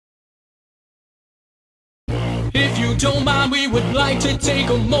If you don't mind, we would like to take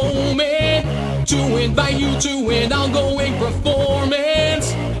a moment to invite you to an ongoing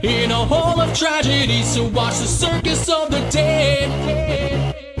performance in a hall of tragedy, so watch the circus of the dead.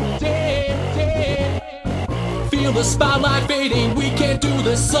 Feel the spotlight fading, we can't do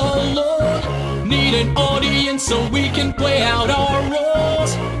this alone. Need an audience so we can play out our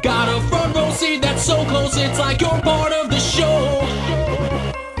roles. Got a front row seat that's so close, it's like you're part of the show.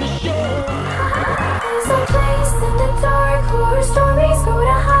 There's a place in the dark, horror stories go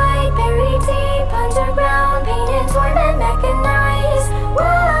to hide, buried deep underground, pain and torment mechanized.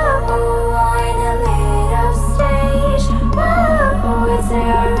 Whoa, on a lit up stage. Whoa, it's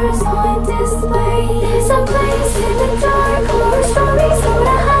terrors on display. There's a place in the dark, horror stories go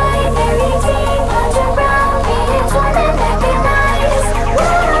to hide, buried deep underground, pain and torment mechanized.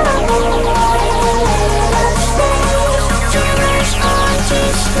 Whoa, on a lit up stage. Terrors on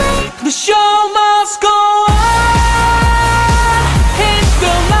display. The show must go on. Hit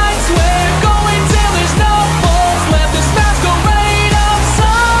the lights, we're going till there's no balls left. This masquerade of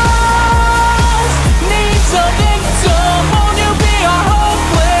songs needs a victim. Won't you be our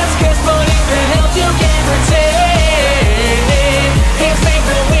hopeless kiss? But if it helps, you can pretend it's make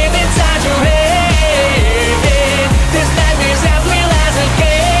believe inside your head. This nightmare's as real as it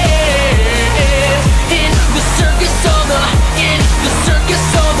gets. In the circus of the, in the circus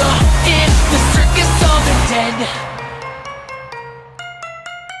of the, in the circus of the dead.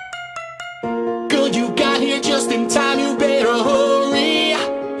 Good, you got here just in time, you better hurry.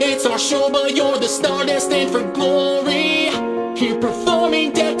 It's our show, but you're the star destined for glory. Here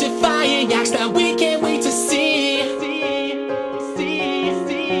performing death-defying acts that we can't wait to see.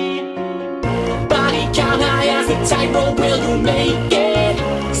 Body count high as the tightrope, will you make it?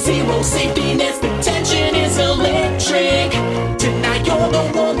 Zero safety nets, the tension is electric. Tonight you're the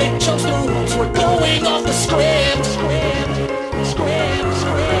one that jumps the rules, we're going off the script.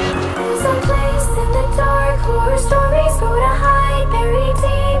 There's a place in the dark, horror stories go to hide, buried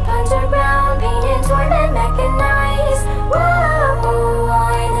deep underground, pain and torment mechanized. Whoa,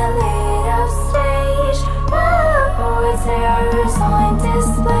 on a lit up stage. Whoa, it's terrors on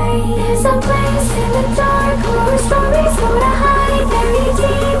display. There's a place in the dark, horror stories go to hide, buried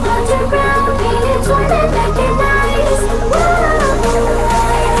deep underground, pain and torment mechanized. Whoa, on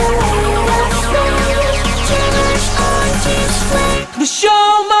a lit up stage. Terrors on display. The show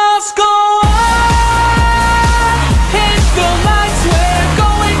must go on. Hit the lights, we're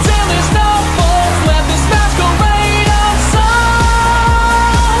going till there's no balls left. This masquerade of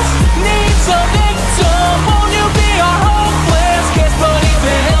songs needs a victim. Won't you be our hopeless kiss? But if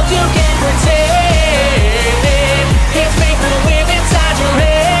it helps, you can pretend it's make believe inside your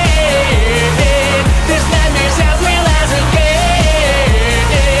head. This nightmare's as real as it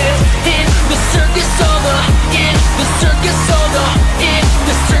gets. In the circus of the, in the circus of the, in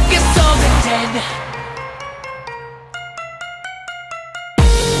the circus of the dead.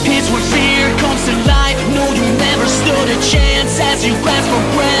 It's when fear comes to life. No, you never stood a chance as you grasp for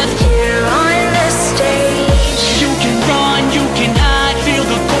breath. Here on the stage. You can run, you can hide. Feel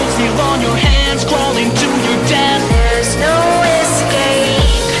the cold steel on your hands, crawling to your death. There's no escape.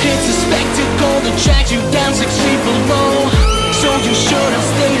 It's a spectacle that tracks you down 6 feet below. So you should have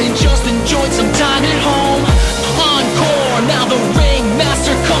stayed and just enjoyed some time at home. Encore, now the ring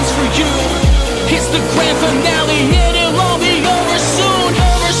master comes for you. It's the grand finale.